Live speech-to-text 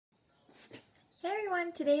Hey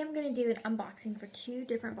everyone, today I'm going to do an unboxing for two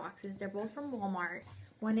different boxes. They're both from Walmart.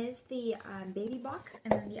 One is the Babybox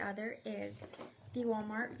and then the other is the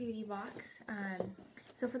Walmart Beauty Box.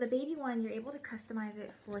 So for the baby one, you're able to customize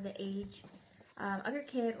it for the age of your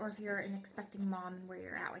kid or if you're an expecting mom and where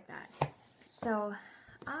you're at with that. So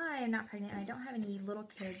I am not pregnant and I don't have any little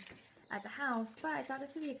kids at the house, but I thought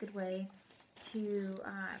this would be a good way to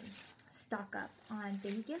stock up on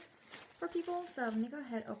baby gifts for people. So let me go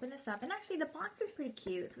ahead, open this up, and actually the box is pretty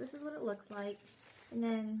cute. So this is what it looks like, and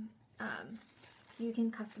then you can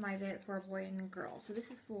customize it for a boy and a girl. So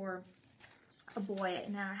this is for a boy.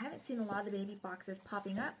 Now I haven't seen a lot of the baby boxes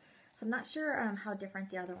popping up, so I'm not sure how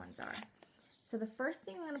different the other ones are. So the first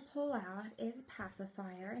thing I'm going to pull out is a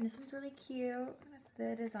pacifier, and this one's really cute. That's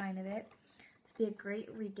the design of it. This would be a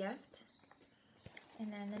great regift.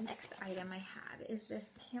 And then the next item I have is this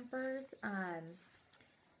Pampers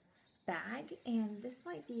bag, and this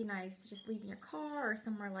might be nice to just leave in your car or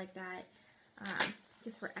somewhere like that,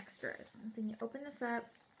 just for extras. And so when you open this up,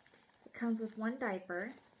 it comes with one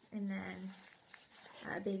diaper and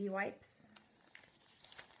then baby wipes,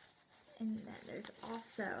 and then there's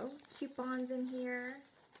also coupons in here.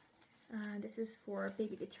 This is for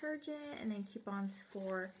baby detergent, and then coupons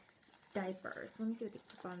for diapers. So let me see what the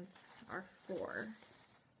coupons are for.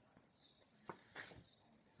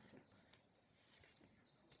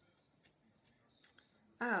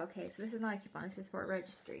 Oh, okay, so this is not a coupon, this is for a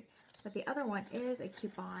registry. But the other one is a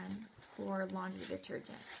coupon for laundry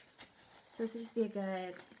detergent. So this would just be a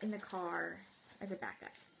good in the car as a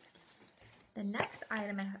backup. The next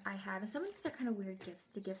item I have, and some of these are kind of weird gifts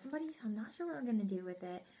to give somebody, so I'm not sure what I'm going to do with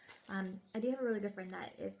it. I do have a really good friend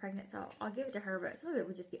that is pregnant, so I'll give it to her, but some of it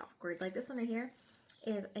would just be awkward. Like this one right here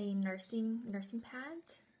is a nursing pad.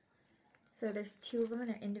 So there's two of them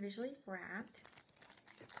and they're individually wrapped.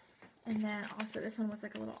 And then also this one was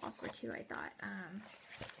like a little awkward too, I thought.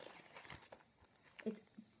 It's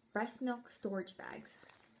breast milk storage bags.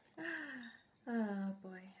 Oh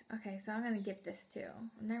boy. Okay, so I'm going to give this too.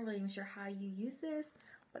 I'm not really even sure how you use this,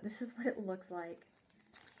 but this is what it looks like.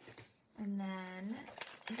 And then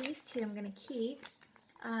these two I'm going to keep.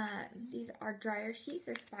 These are dryer sheets.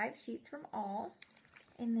 There's 5 sheets from All.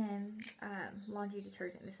 And then laundry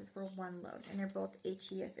detergent. This is for one load, and they're both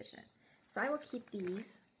HE efficient. So I will keep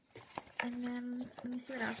these. And then, let me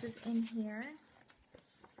see what else is in here.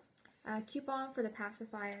 Coupon for the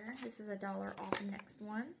pacifier. This is $1 off the next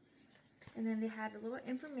one. And then they had a little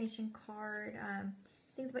information card.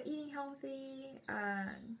 Things about eating healthy.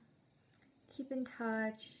 Keep in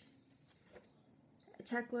touch. A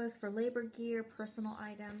checklist for labor gear, personal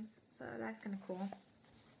items. So that's kind of cool.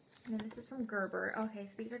 And then this is from Gerber. Okay,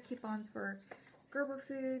 so these are coupons for Gerber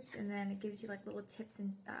foods. And then it gives you like little tips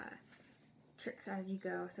and tricks as you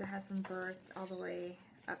go. So it has from birth all the way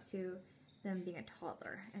up to them being a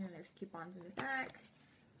toddler. And then there's coupons in the back.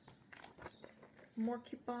 More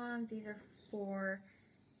coupons. These are for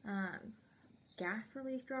gas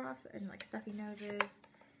release drops and like stuffy noses.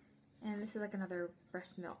 And this is like another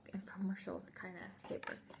breast milk infomercial kind of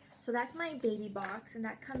paper. So that's my baby box, and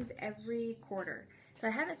that comes every quarter. So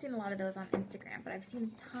I haven't seen a lot of those on Instagram, but I've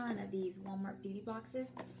seen a ton of these Walmart beauty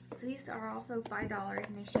boxes. So these are also $5,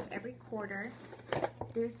 and they ship every quarter.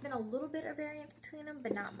 There's been a little bit of variance between them,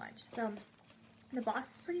 but not much. So the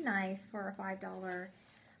box is pretty nice for a $5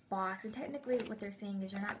 box, and technically what they're saying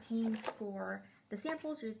is you're not paying for the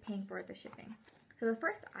samples, you're just paying for the shipping. So the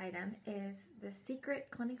first item is the Secret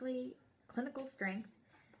Clinical Strength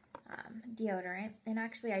deodorant, and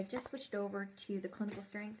actually I just switched over to the clinical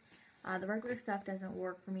strength. The regular stuff doesn't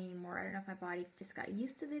work for me anymore. I don't know if my body just got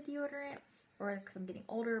used to the deodorant or because I'm getting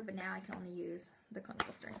older, but now I can only use the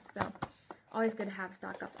clinical strength. So always good to have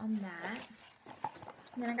stock up on that.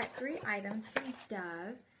 And then I got 3 items from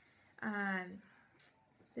Dove.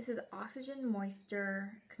 This is Oxygen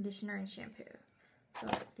Moisture Conditioner and Shampoo. So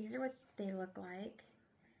these are what they look like.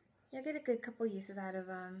 You'll get a good couple uses out of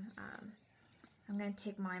them. I'm going to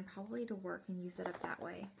take mine probably to work and use it up that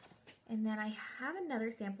way. And then I have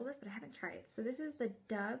another sample of this, but I haven't tried it. So this is the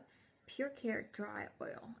Dove Pure Care Dry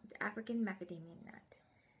Oil. It's African macadamia nut.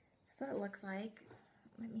 That's what it looks like.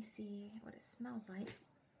 Let me see what it smells like.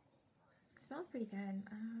 It smells pretty good.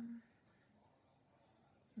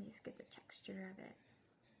 Let me just get the texture of it.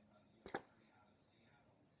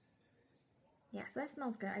 Yeah, so that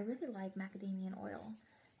smells good. I really like macadamia oil.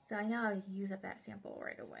 So I know I'll use up that sample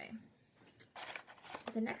right away.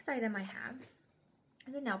 The next item I have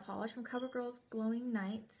is a nail polish from Covergirl's Glowing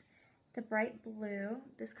Nights. It's a bright blue.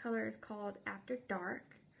 This color is called After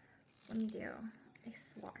Dark. Let me do a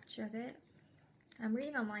swatch of it. I'm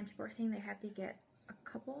reading online, people are saying they have to get a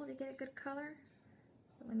couple to get a good color.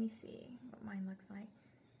 But let me see what mine looks like.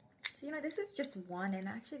 So, you know, this is just one, and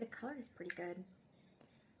actually the color is pretty good.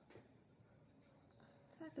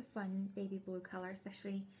 So that's a fun baby blue color,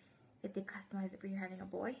 especially if they customize it for you having a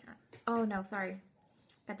boy. Oh, no, sorry.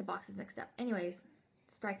 Got the boxes mixed up. Anyways,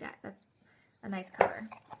 strike that. That's a nice color.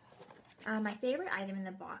 My favorite item in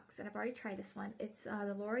the box, and I've already tried this one, it's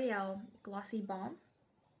the L'Oreal Glossy Balm.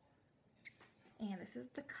 And this is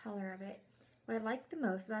the color of it. What I like the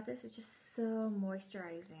most about this is just so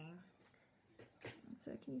moisturizing.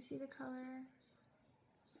 So can you see the color?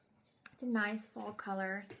 It's a nice fall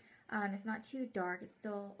color. It's not too dark. It's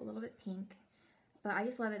still a little bit pink. But I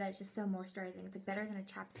just love it that it's just so moisturizing. It's better than a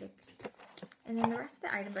chapstick. And then the rest of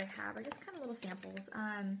the items I have are just kind of little samples.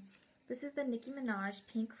 This is the Nicki Minaj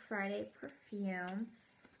Pink Friday perfume.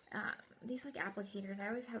 These like applicators, I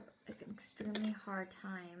always have like an extremely hard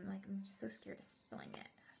time. Like I'm just so scared of spilling it.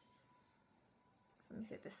 So let me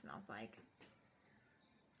see what this smells like.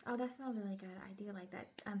 Oh, that smells really good. I do like that.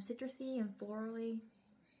 Citrusy and florally.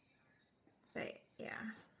 But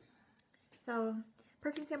yeah. So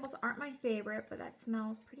perfume samples aren't my favorite, but that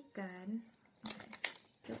smells pretty good. Okay, so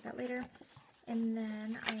deal with that later. And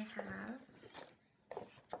then I have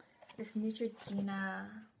this Neutrogena.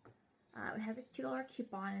 It has a $2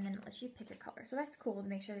 coupon, and then it lets you pick your color. So that's cool to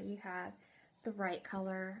make sure that you have the right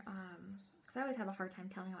color. Because I always have a hard time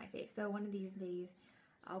telling on my face. So one of these days,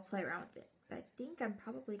 I'll play around with it. But I think I'm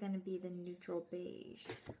probably going to be the neutral beige.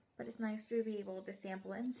 But it's nice to be able to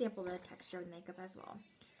sample it and sample the texture of the makeup as well.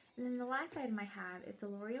 And then the last item I have is the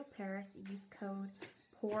L'Oreal Paris Youth Code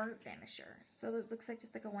Pore Vanisher. So it looks like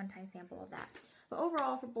just like a one-time sample of that. But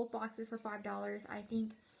overall, for both boxes for $5, I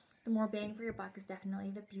think the more bang for your buck is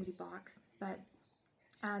definitely the beauty box. But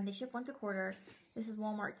they ship once a quarter. This is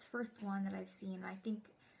Walmart's first one that I've seen. I think,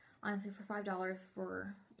 honestly, for $5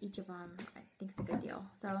 for each of them, I think it's a good deal.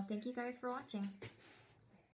 So thank you guys for watching.